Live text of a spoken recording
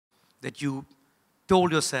that you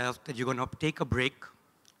told yourself that you're going to take a break.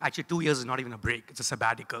 Actually, 2 years is not even a break, it's a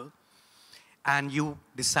sabbatical. And you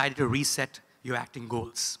decided to reset your acting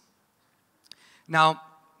goals. Now,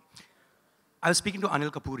 I was speaking to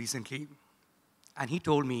Anil Kapoor recently, and he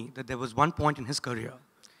told me that there was one point in his career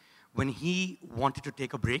when he wanted to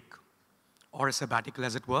take a break, or a sabbatical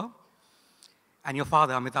as it were, and your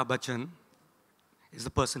father, Amitabh Bachchan, is the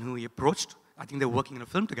person who he approached. I think they're working in a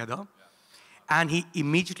film together. Yeah. And he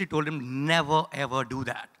immediately told him, never ever do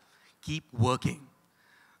that. Keep working.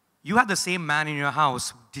 You had the same man in your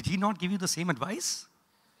house. Did he not give you the same advice?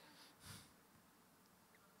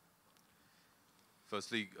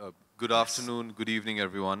 Firstly, good afternoon, good evening,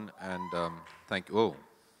 everyone, and thank you. Oh.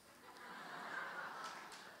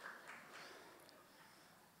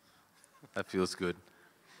 That feels good.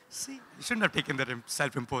 See, you shouldn't have taken that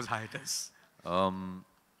self-imposed hiatus. You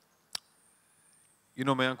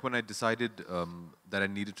know, Mayank, when I decided that I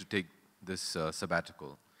needed to take this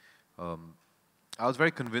sabbatical, I was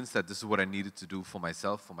very convinced that this is what I needed to do for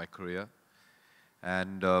myself, for my career.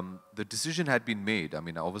 And the decision had been made. I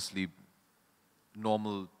mean, obviously,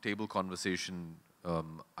 normal table conversation,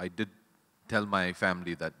 I did tell my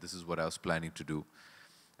family that this is what I was planning to do.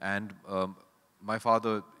 And my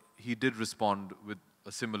father, he did respond with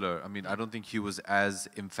a similar, I mean, I don't think he was as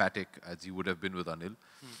emphatic as he would have been with Anil.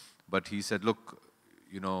 But he said, look,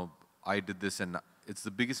 you know, I did this and it's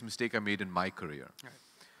the biggest mistake I made in my career. Right.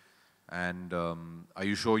 And are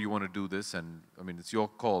you sure you want to do this? And I mean, it's your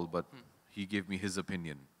call, but he gave me his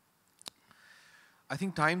opinion. I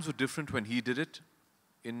think times were different when he did it.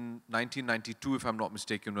 In 1992, if I'm not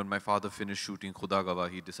mistaken, when my father finished shooting Khuda Gawah,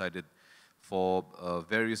 he decided for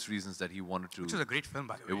various reasons that he wanted to... Which was a great film,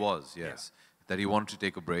 by the way. It was, yes. Yeah. That he wanted to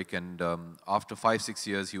take a break. And after 5-6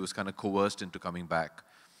 years, he was kind of coerced into coming back.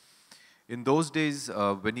 In those days,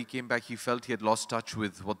 when he came back, he felt he had lost touch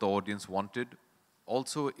with what the audience wanted.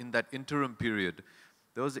 Also, in that interim period,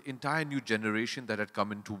 there was an entire new generation that had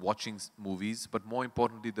come into watching movies, but more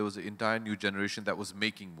importantly, there was an entire new generation that was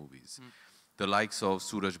making movies. The likes of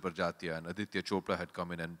Suraj Barjatia and Aditya Chopra had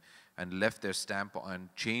come in and left their stamp and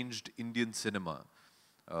changed Indian cinema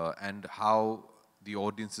and how the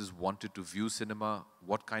audiences wanted to view cinema,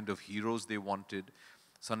 what kind of heroes they wanted.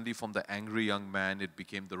 Suddenly from the angry young man, it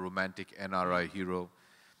became the romantic NRI hero.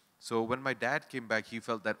 So when my dad came back, he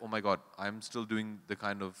felt that, oh my God, I'm still doing the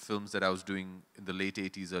kind of films that I was doing in the late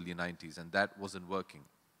 80s, early 90s, and that wasn't working.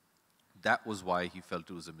 That was why he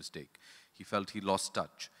felt it was a mistake. He felt he lost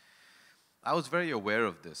touch. I was very aware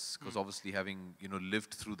of this, because obviously having, you know,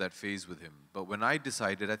 lived through that phase with him. But when I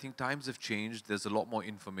decided, I think times have changed, there's a lot more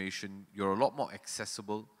information, you're a lot more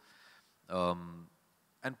accessible.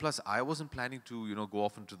 And plus, I wasn't planning to, you know, go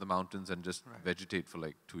off into the mountains and just vegetate for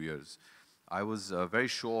like 2 years. I was very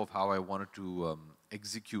sure of how I wanted to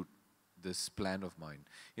execute this plan of mine.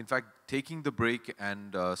 In fact, taking the break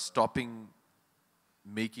and stopping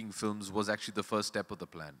making films was actually the first step of the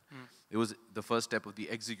plan. It was the first step of the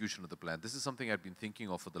execution of the plan. This is something I've been thinking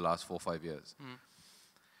of for the last 4 or 5 years.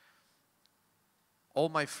 All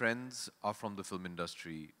my friends are from the film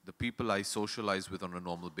industry. The people I socialize with on a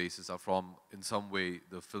normal basis are from, in some way,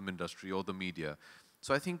 the film industry or the media.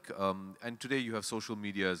 So I think, and today you have social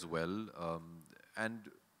media as well, and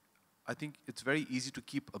I think it's very easy to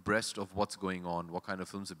keep abreast of what's going on, what kind of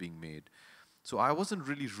films are being made. So I wasn't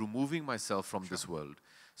really removing myself from this world.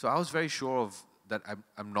 So I was very sure of that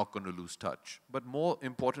I'm not going to lose touch. But more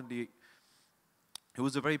importantly, it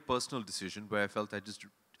was a very personal decision where I felt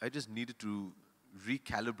I just needed to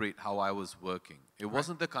recalibrate how I was working. It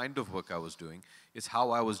wasn't the kind of work I was doing, it's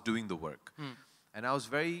how I was doing the work. And I was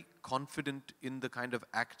very confident in the kind of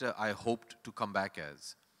actor I hoped to come back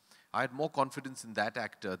as. I had more confidence in that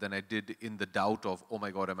actor than I did in the doubt of, oh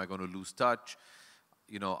my God, am I going to lose touch?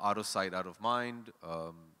 You know, out of sight, out of mind.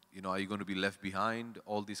 You know, are you going to be left behind?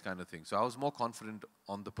 All these kind of things. So I was more confident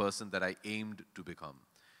on the person that I aimed to become.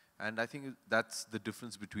 And I think that's the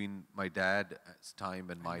difference between my dad's time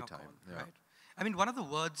and my time. Right. I mean, one of the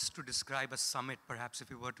words to describe a summit, perhaps if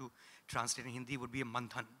we were to translate in Hindi, would be a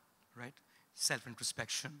manthan, right?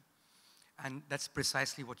 Self-introspection. And that's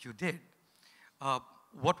precisely what you did.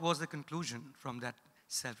 What was the conclusion from that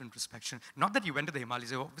self-introspection? Not that you went to the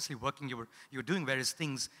Himalayas, you were obviously working, you were doing various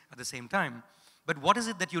things at the same time. But what is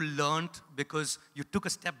it that you learned because you took a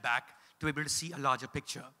step back to be able to see a larger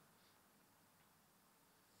picture?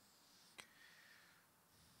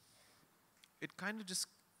 It kind of just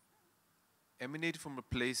emanated from a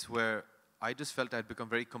place where I just felt I'd become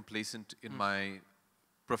very complacent in my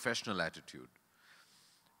professional attitude.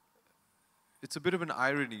 It's a bit of an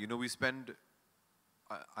irony, you know, we spend,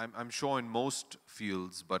 I'm sure in most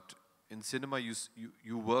fields, but in cinema,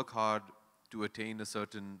 you work hard to attain a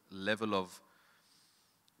certain level of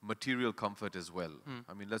material comfort as well.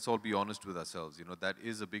 I mean, let's all be honest with ourselves. You know, that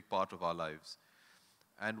is a big part of our lives.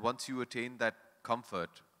 And once you attain that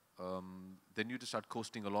comfort, then you just start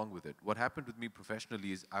coasting along with it. What happened with me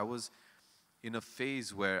professionally is I was in a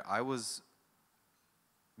phase where I was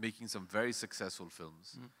making some very successful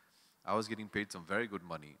films. I was getting paid some very good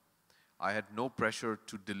money. I had no pressure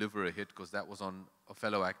to deliver a hit because that was on a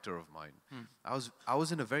fellow actor of mine. I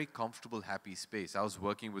was in a very comfortable, happy space. I was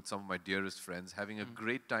working with some of my dearest friends, having a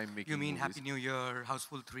great time making You mean movies. Happy New Year,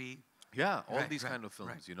 Houseful 3? Yeah, all Right, these right, kind of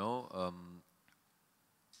films, right. you know.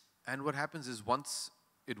 And what happens is once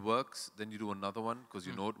it works, then you do another one because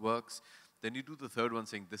you know it works. Then you do the third one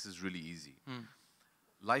saying, this is really easy.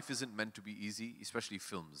 Life isn't meant to be easy, especially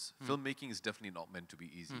films. Filmmaking is definitely not meant to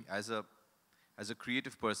be easy. As a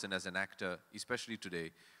creative person, as an actor, especially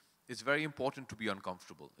today, it's very important to be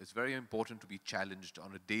uncomfortable. It's very important to be challenged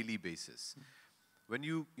on a daily basis. When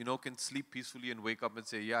you know, can sleep peacefully and wake up and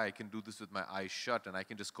say, yeah, I can do this with my eyes shut and I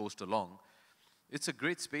can just coast along, it's a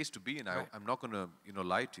great space to be in. Right. I'm not going to, you know,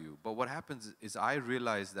 lie to you. But what happens is I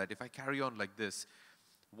realize that if I carry on like this,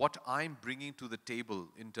 what I'm bringing to the table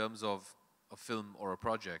in terms of a film or a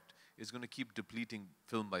project is going to keep depleting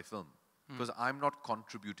film by film. Because I'm not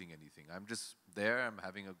contributing anything. I'm just there, I'm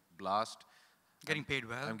having a blast. Getting paid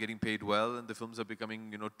well. I'm getting paid well, and the films are becoming,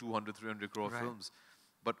 you know, 200, 300 crore Right. films.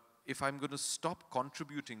 But if I'm going to stop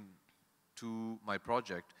contributing to my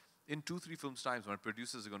project, in 2-3 films' times, my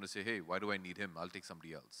producers are going to say, hey, why do I need him? I'll take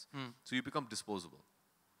somebody else. So you become disposable.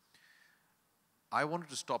 I wanted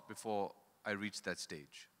to stop before I reached that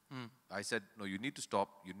stage. I said, no, you need to stop.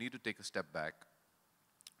 You need to take a step back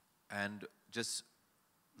and just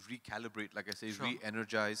recalibrate, like I say, Sure.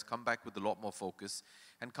 re-energize, come back with a lot more focus,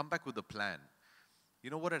 and come back with a plan. You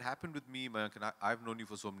know what had happened with me, Mayank, and I've known you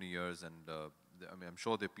for so many years, and I mean, I'm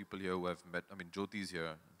sure there are people here who have met, I mean, Jyoti's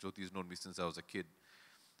here. Jyoti's known me since I was a kid.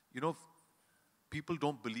 You know, people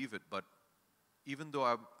don't believe it, but even though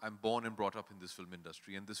I'm born and brought up in this film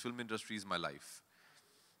industry, and this film industry is my life,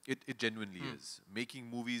 it genuinely is. Making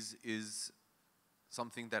movies is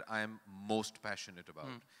something that I am most passionate about.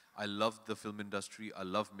 I love the film industry. I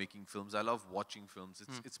love making films. I love watching films.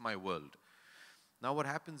 It's my world. Now what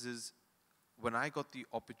happens is, when I got the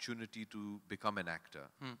opportunity to become an actor,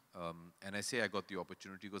 and I say I got the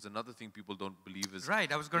opportunity because another thing people don't believe is...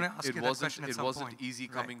 Right, I was going to ask you that question at some point. It wasn't easy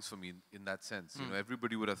Right. comings for me in that sense. You know,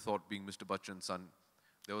 everybody would have thought being Mr. Bachchan's son,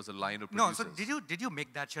 there was a line of No, producers. so did you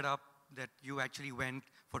make that shit up, that you actually went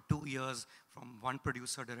for 2 years from one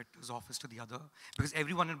producer director's office to the other? Because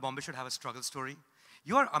everyone in Bombay should have a struggle story.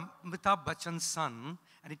 You are Amitabh Bachchan's son,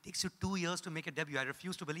 and it takes you 2 years to make a debut. I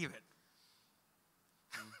refuse to believe it.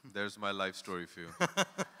 There's my life story for you.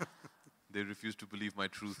 They refuse to believe my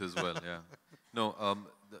truth as well, yeah. No,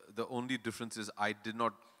 the only difference is I did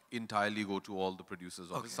not entirely go to all the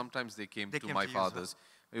producers' office. Okay. Sometimes they came They to came my to you as well. father's.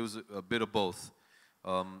 It was a bit of both.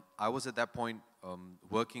 I was at that point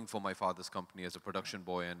working for my father's company as a production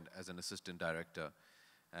boy and as an assistant director.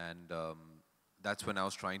 And that's when I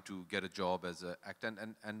was trying to get a job as an actor.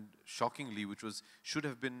 And shockingly, which should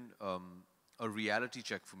have been a reality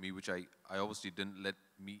check for me, which I obviously didn't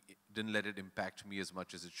let it impact me as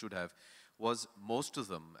much as it should have, was most of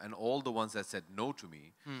them, and all the ones that said no to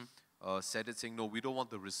me, said it saying, no, we don't want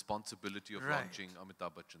the responsibility of Right. launching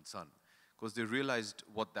Amitabh Bachchan's son. Because they realized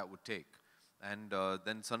what that would take. And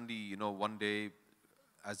then suddenly, you know, one day,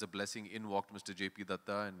 as a blessing, in walked Mr. J.P.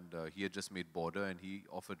 Datta, and he had just made Border, and he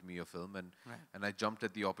offered me a film, and Right. and I jumped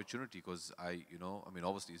at the opportunity because you know, I mean,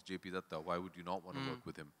 obviously it's J.P. Datta. Why would you not want to work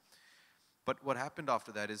with him? But what happened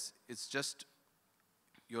after that is, it's just,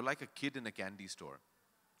 you're like a kid in a candy store.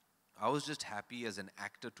 I was just happy as an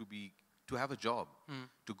actor to have a job,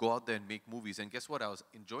 to go out there and make movies, and guess what? I was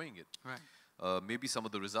enjoying it. Right. Maybe some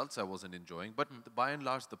of the results I wasn't enjoying, but by and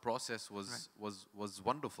large, the process was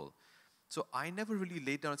wonderful. So I never really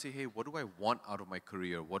laid down and say, hey, what do I want out of my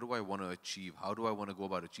career? What do I want to achieve? How do I want to go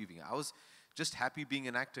about achieving it? I was just happy being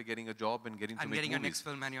an actor, getting a job and getting to make getting movies. your next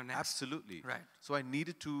film and your next. Absolutely. Right. So I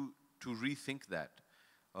needed to rethink that.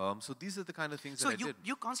 So these are the kind of things So that I did.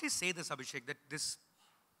 you constantly say this, Abhishek, that this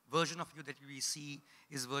version of you that we see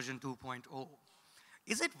is version 2.0.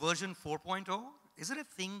 Is it version 4.0? Is it a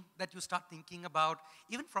thing that you start thinking about,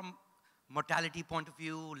 even from mortality point of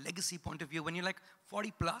view, legacy point of view, when you're like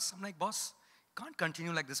 40 plus? I'm like, boss, can't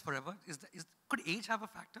continue like this forever. Could age have a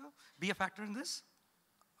factor, be a factor in this?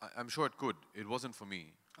 I'm sure it could. It wasn't for me.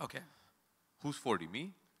 Okay. Who's 40?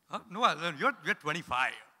 Me? No, you're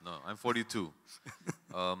 25. No, I'm 42.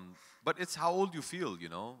 But it's how old you feel, you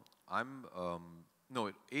know. I'm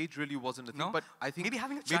No, age really wasn't a thing. No? But I think Maybe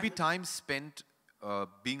having a maybe child? time spent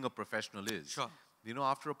being a professional is. Sure. You know,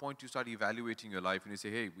 after a point, you start evaluating your life and you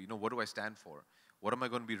say, hey, you know, what do I stand for? What am I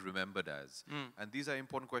going to be remembered as? And these are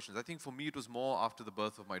important questions. I think for me, it was more after the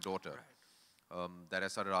birth of my daughter that I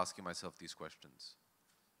started asking myself these questions.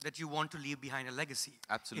 That you want to leave behind a legacy.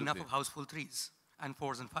 Absolutely. Enough of Houseful 3s and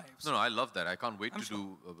 4s and 5s. No, I love that. I can't wait to sure.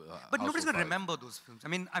 do But nobody's Household going to 5. remember those films. I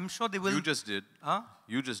mean, I'm sure they will. You just did. Huh?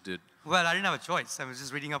 You just did. Well, I didn't have a choice. I was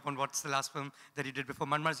just reading up on what's the last film that he did before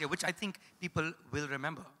Man Marsya, which I think people will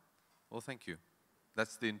remember. Well, thank you.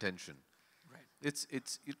 That's the intention. Right. It's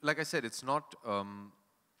like I said, it's not,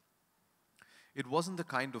 it wasn't the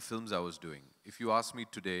kind of films I was doing. If you ask me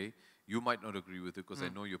today, you might not agree with it because I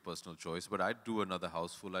know your personal choice, but I'd do another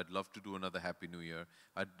Houseful. I'd love to do another Happy New Year.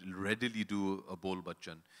 I'd readily do a Bol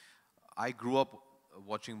Bachchan. I grew up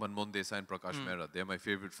watching Manmohan Desai and Prakash Mehra. They're my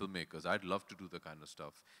favorite filmmakers. I'd love to do the kind of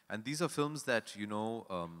stuff. And these are films that, you know,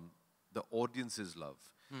 the audiences love.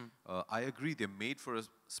 I agree, they're made for a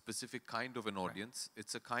specific kind of an audience. Right.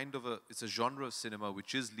 It's a kind of it's a genre of cinema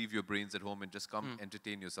which is leave your brains at home and just come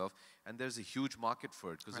entertain yourself. And there's a huge market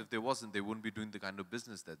for it because if there wasn't, they wouldn't be doing the kind of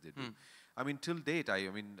business that they do. I mean, till date,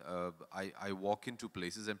 I walk into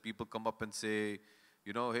places and people come up and say,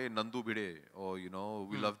 you know, hey, Nandu Bide, or, you know,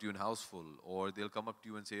 we loved you in Houseful. Or they'll come up to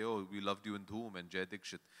you and say, oh, we loved you in Dhoom and Jai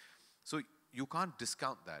Dikshit. So you can't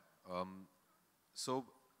discount that. So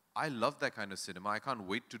I love that kind of cinema. I can't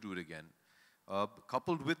wait to do it again.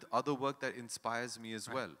 Coupled with other work that inspires me as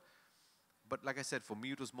well. But like I said, for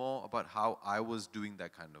me, it was more about how I was doing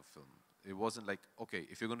that kind of film. It wasn't like, okay,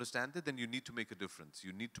 if you're going to stand there, then you need to make a difference.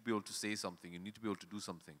 You need to be able to say something. You need to be able to do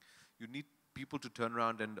something. You need people to turn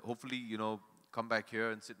around and hopefully, you know, come back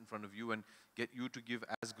here and sit in front of you and get you to give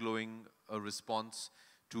as glowing a response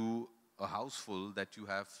to a Houseful that you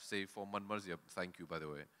have, say, for Man Marsya. Thank you, by the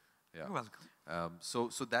way. Yeah. You're welcome.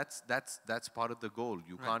 So that's part of the goal.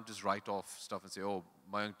 You can't just write off stuff and say, oh,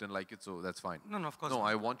 Mayank didn't like it, so that's fine. No, of course No, not.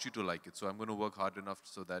 I want you to like it, so I'm going to work hard enough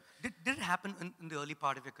so that... Did it happen in the early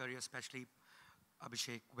part of your career, especially,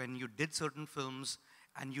 Abhishek, when you did certain films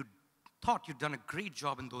and you thought you'd done a great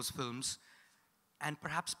job in those films and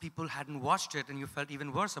perhaps people hadn't watched it and you felt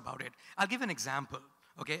even worse about it? I'll give an example,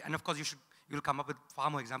 okay? And of course, you'll come up with far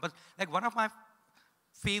more examples. Like one of my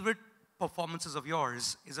favorite performances of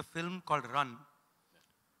yours is a film called Run,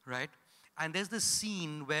 right? And there's this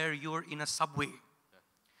scene where you're in a subway.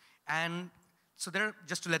 And so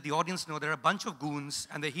just to let the audience know, there are a bunch of goons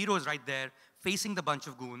and the hero is right there facing the bunch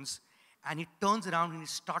of goons and he turns around and he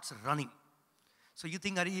starts running. So you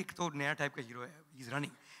think, Ari, ek to naya type ka hero hai, he's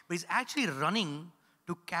running. But he's actually running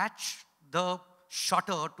to catch the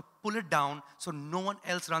shutter, to pull it down so no one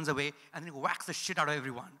else runs away and then he whacks the shit out of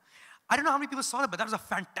everyone. I don't know how many people saw that, but that was a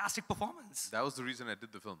fantastic performance. That was the reason I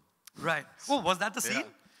did the film. Right. Oh, was that the scene? Yeah.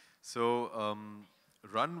 So,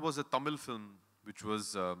 Run was a Tamil film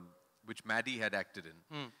which Maddie had acted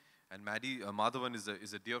in. And Maddie, Madhavan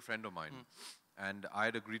is a dear friend of mine. And I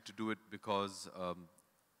had agreed to do it because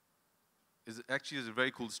it's a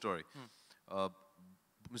very cool story.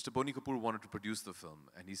 Mr. Boni Kapoor wanted to produce the film.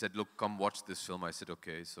 And he said, look, come watch this film. I said,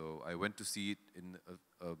 okay. So I went to see it in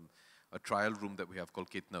a trial room that we have called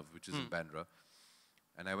Ketnav, which is in Bandra.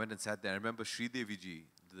 And I went and sat there. I remember Sridevi ji,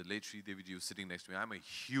 the late Sridevi ji was sitting next to me. I'm a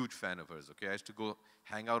huge fan of hers, okay? I used to go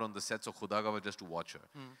hang out on the sets of Khudagawa just to watch her.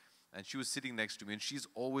 And she was sitting next to me, and she's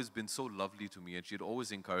always been so lovely to me, and she had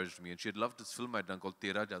always encouraged me, and she had loved this film I'd done called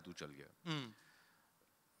Tera Jadoo Chal Gaya.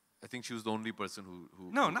 I think she was the only person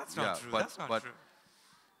who No, that's not true. That's not true.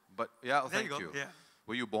 But yeah, There thank you. Yeah.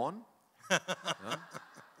 Were you born? Huh?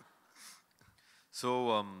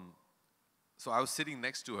 So I was sitting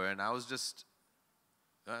next to her, and I was just,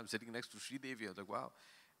 I'm sitting next to Sridevi. I was like, wow.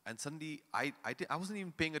 And suddenly, I wasn't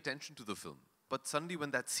even paying attention to the film. But suddenly,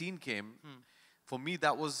 when that scene came, for me,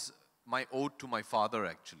 that was my ode to my father,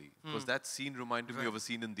 actually. Because that scene reminded me of a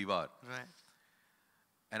scene in Diwar. Right.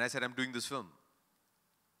 And I said, I'm doing this film.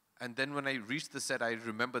 And then when I reached the set, I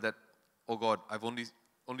remember that, oh God, I've only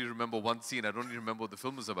remember one scene. I don't even remember what the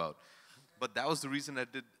film was about. But that was the reason I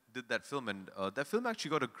did that film. And that film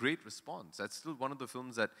actually got a great response. That's still one of the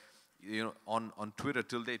films that, you know, on Twitter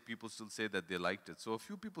till date, people still say that they liked it. So a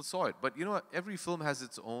few people saw it. But, you know, every film has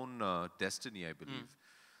its own destiny, I believe.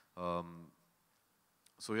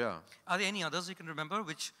 So, yeah. Are there any others you can remember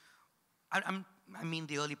which, I mean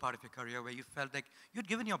the early part of your career where you felt like you'd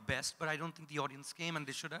given your best, but I don't think the audience came and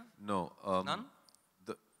they should have? No. None?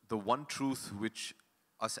 The one truth which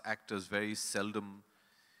us actors very seldom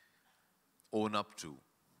own up to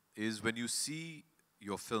is when you see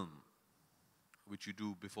your film, which you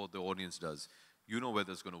do before the audience does, you know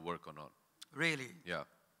whether it's going to work or not. Really? Yeah.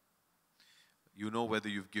 you know whether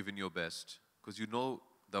you've given your best, because you know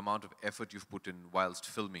the amount of effort you've put in whilst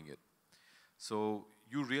filming it. So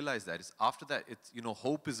you realize that. It's after that, it's, you know,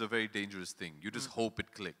 hope is a very dangerous thing. You just hope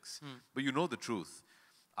it clicks. But you know the truth.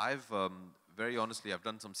 I've, very honestly, I've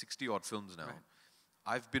done some 60-odd films now. Right.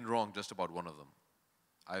 I've been wrong just about one of them.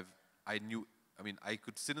 I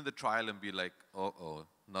could sit in the trial and be like, oh,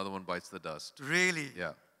 another one bites the dust. Really?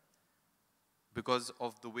 Yeah. Because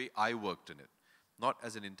of the way I worked in it. Not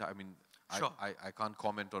as an entire, Sure. I can't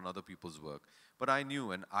comment on other people's work. But I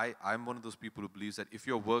knew, and I'm one of those people who believes that if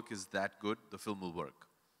your work is that good, the film will work.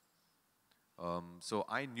 So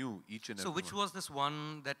I knew each and every So which was this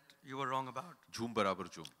one that you were wrong about? Jhoom Barabar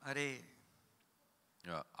Jhoom. Are.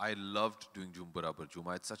 Yeah, I loved doing Jhoom Barabar Jhoom.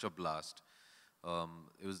 I had such a blast.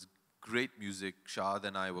 It was great music. Shahad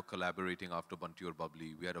and I were collaborating after Bunty Aur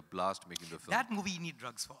Bubbly. We had a blast making the film. That movie you need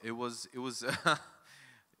drugs for. It was,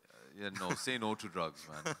 yeah, no, say no to drugs,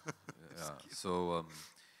 man. Yeah. So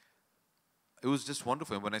it was just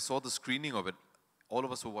wonderful. And when I saw the screening of it, all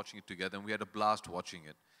of us were watching it together, and we had a blast watching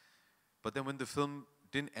it. But then when the film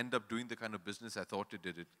didn't end up doing the kind of business I thought it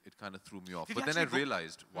did, it kind of threw me off. But then I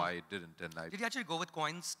realized why it didn't. And Did you actually go with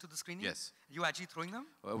coins to the screening? Yes. You actually throwing them?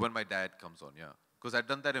 When my dad comes on, yeah. Because I'd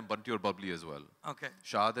done that in Bunty Aur Bubbly as well. Okay.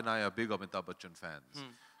 Shahad and I are big Amitabh Bachchan fans.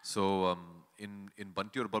 So in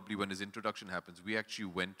Bunty Aur Bubbly, when his introduction happens, we actually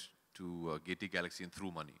went to Gaiety Galaxy and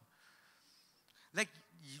threw money. Like,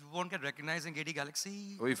 you won't get recognized in Gaiety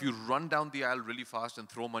Galaxy? Or if you run down the aisle really fast and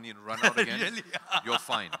throw money and run out again, Really? you're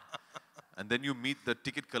fine. And then you meet the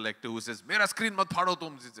ticket collector who says, "Mera screen mat phado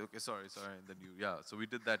tum." Okay, sorry. And then so we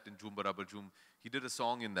did that in Jhoom Barabar Jhoom. He did a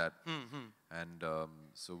song in that. And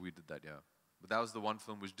so we did that, yeah. But that was the one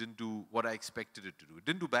film which didn't do what I expected it to do. It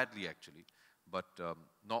didn't do badly, actually, but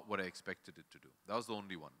not what I expected it to do. That was the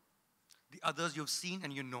only one. The others you've seen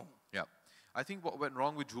and you know. Yeah. I think what went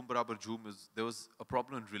wrong with Jhoom Barabar Jhoom is there was a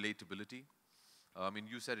problem in relatability.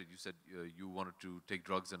 You said it. You said you wanted to take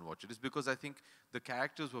drugs and watch it. It's because I think the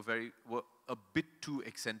characters were a bit too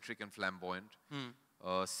eccentric and flamboyant.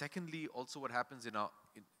 Secondly, also what happens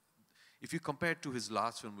if you compare it to his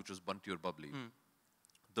last film, which was Bunty Aur Bubbly,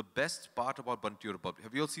 the best part about Bunty Aur Bubbly,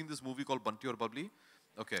 have you all seen this movie called Bunty Aur Bubbly?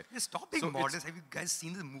 Okay. Hey, stop being modest. Have you guys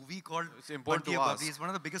seen this movie called Bunty Bunty Aur Aur Bubbly? Bubbly? It's one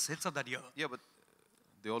of the biggest hits of that year. Yeah, but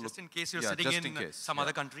they all Just in case you're sitting in some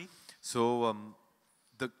other country. So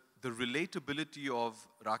the relatability of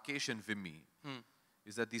Rakesh and Vimmi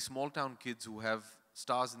is that these small town kids who have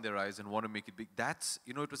stars in their eyes and want to make it big, that's,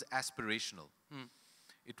 it was aspirational.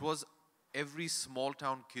 It was every small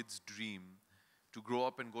town kid's dream to grow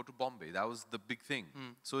up and go to Bombay. That was the big thing.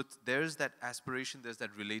 So there's that aspiration, there's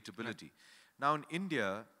that relatability. Right. Now in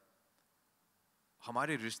India,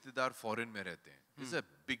 हमारे रिश्तेदार foreign में रहते हैं. It's a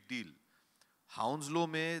big deal. Hounslow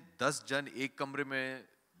में 10 जन एक कमरे में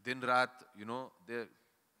दिन रात, they're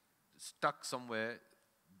stuck somewhere.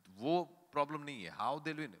 वो problem नहीं है. How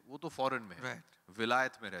they live, वो तो foreign में है. Right.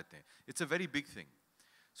 विलायत में रहते हैं. It's a very big thing.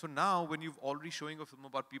 So now, when you've already showing a film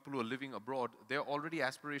about people who are living abroad, they're already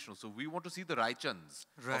aspirational. So we want to see the Raichans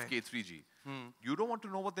of K3G. You don't want to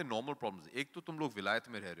know what their normal problems are. एक तो तुम लोग विलायत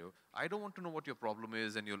में रह रहे हो. I don't want to know what your problem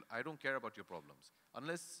is, and I don't care about your problems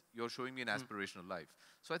unless you're showing me an aspirational life.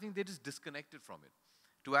 So I think they just disconnected from it.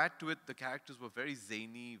 To add to it, the characters were very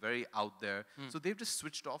zany, very out there. So they've just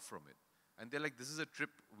switched off from it. And they're like, this is a trip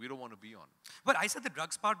we don't want to be on. But I said the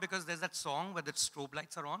drugs part because there's that song where the strobe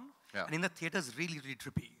lights are on. Yeah. And in the theater is really, really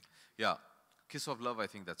trippy. Yeah. Kiss of Love, I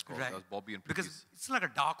think that's called. Right. That was Bobby and Because Preeti's. it's like a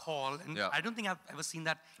dark hall. And I don't think I've ever seen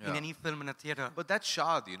that in any film in a theater. But that's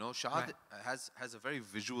Shahad, Shahad has a very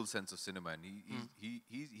visual sense of cinema. And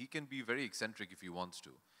he can be very eccentric if he wants to.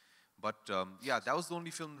 But that was the only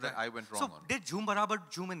film that I went wrong on. So did Jhoom Barabar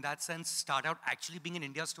Jhoom in that sense start out actually being an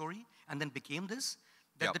India story and then became this?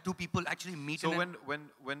 That the two people actually meet. So when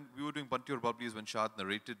we were doing Bunty Aur Bubbly is when Shahad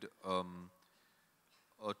narrated a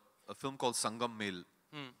film called Sangam Mel,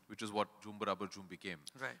 which is what Jhoom Barabar Jhoom became.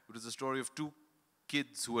 Right. It was the story of two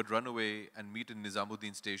kids who had run away and meet in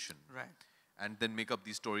Nizamuddin station. Right. And then make up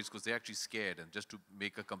these stories because they're actually scared and just to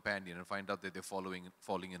make a companion and find out that they're falling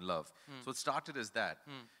in love. So it started as that.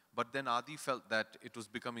 But then Adi felt that it was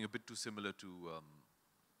becoming a bit too similar to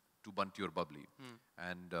Bunty Aur Bubbly.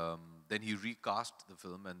 And then he recast the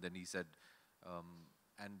film and then he said,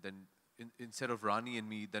 and then instead of Rani and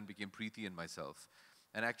me, then became Preeti and myself.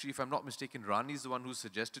 And actually, if I'm not mistaken, Rani is the one who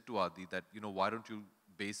suggested to Adi that, why don't you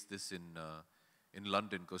base this in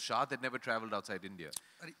London? Because Shahad had never traveled outside India.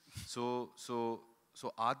 So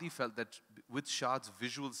Adi felt that with Shahad's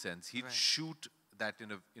visual sense, he'd shoot that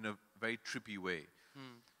in a very trippy way.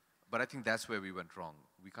 But I think that's where we went wrong.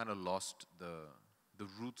 We kind of lost the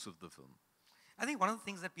roots of the film. I think one of the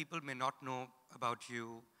things that people may not know about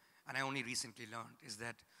you, and I only recently learned, is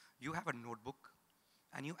that you have a notebook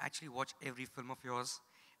and you actually watch every film of yours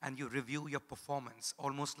and you review your performance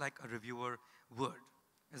almost like a reviewer would.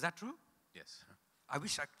 Is that true? Yes. I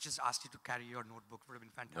wish I just asked you to carry your notebook. It would have been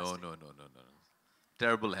fantastic. No.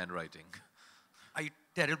 Terrible handwriting. Are you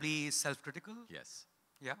terribly self-critical? Yes.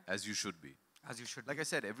 Yeah? As you should be. As you should Like I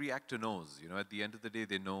said, every actor knows, you know, at the end of the day,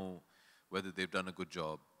 they know whether they've done a good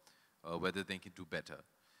job, whether they can do better.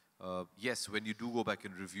 Yes, when you do go back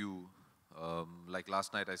and review, like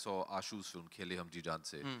last night I saw Ashu's film, Khele Hum Ji Jaan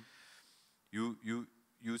Se,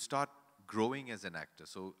 you start growing as an actor.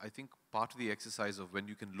 So I think part of the exercise of when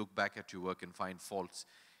you can look back at your work and find faults,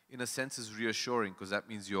 in a sense is reassuring because that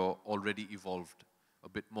means you're already evolved a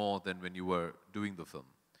bit more than when you were doing the film.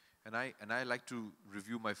 And I like to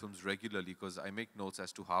review my films regularly because I make notes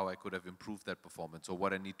as to how I could have improved that performance or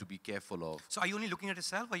what I need to be careful of. So are you only looking at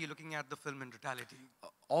yourself or are you looking at the film in totality?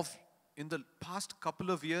 In the past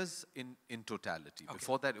couple of years, in totality. Okay.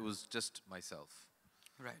 Before that, it was just myself.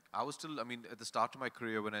 Right. I was still, I mean, at the start of my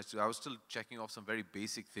career, when I was still checking off some very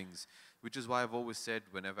basic things, which is why I've always said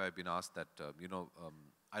whenever I've been asked that,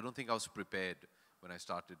 I don't think I was prepared when I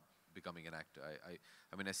started becoming an actor.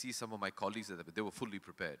 I mean, I see some of my colleagues that they were fully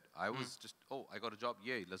prepared. I was just, oh, I got a job,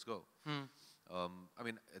 yay, let's go. I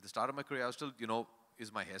mean, at the start of my career, I was still,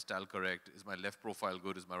 is my hairstyle correct? Is my left profile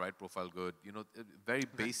good? Is my right profile good? Very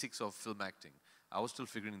basics of film acting. I was still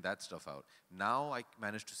figuring that stuff out. Now I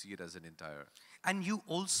managed to see it as an entire. And you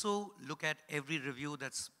also look at every review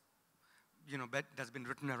that's, that's been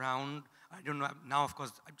written around. I don't know, now of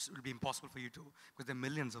course it will be impossible for you to, because there are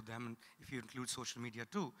millions of them, and if you include social media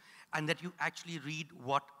too. And that you actually read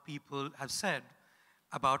what people have said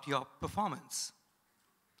about your performance.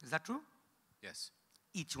 Is that true? Yes.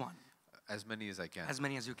 Each one. As many as I can. As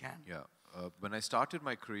many as you can. Yeah. When I started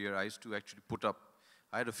my career, I used to actually put up,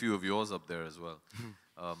 I had a few of yours up there as well,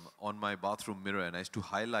 on my bathroom mirror, and I used to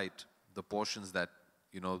highlight the portions that,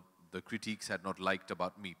 the critiques had not liked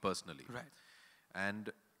about me personally. Right. And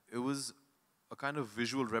it was a kind of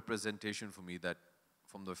visual representation for me that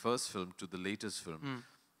from the first film to the latest film,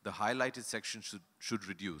 the highlighted section should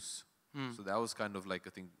reduce. So that was kind of like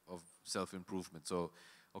a thing of self-improvement. So,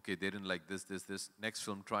 okay, they didn't like this. Next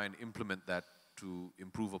film, try and implement that to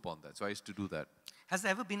improve upon that. So I used to do that. Has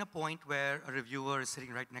there ever been a point where a reviewer is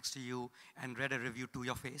sitting right next to you and read a review to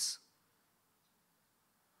your face?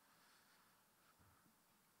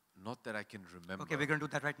 Not that I can remember. Okay, we're going to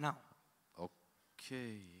do that right now.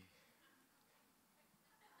 Okay.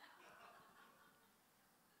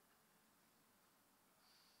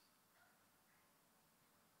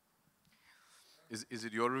 Is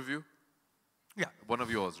it your review? Yeah. One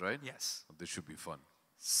of yours, right? Yes. This should be fun.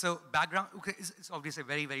 So background, okay, it's obviously a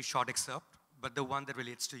very, very short excerpt, but the one that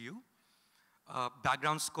relates to you.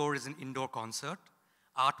 Background score is an indoor concert.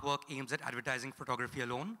 Artwork aims at advertising photography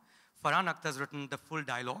alone. Farhan Akhtar's written the full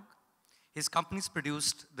dialogue. His companies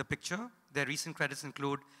produced the picture. Their recent credits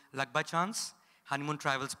include Bachchan's, Honeymoon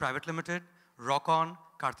Travels Private Limited, Rock On,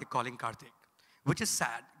 Karthik Calling Karthik. Which is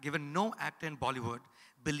sad, given no actor in Bollywood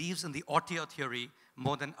believes in the auteur theory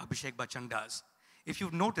more than Abhishek Bachchan does. If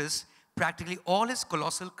you've noticed, practically all his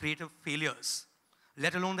colossal creative failures,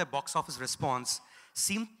 let alone their box office response,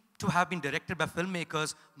 seem to have been directed by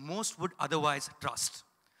filmmakers most would otherwise trust.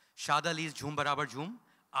 Shad Ali's Jhoom Barabar Jhoom,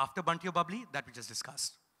 after Bunty Aur Bubbly, that we just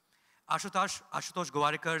discussed. Ashutosh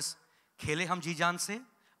Gowarikar's Khele Hum Ji Jaan Se,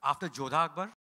 after Jodha Akbar,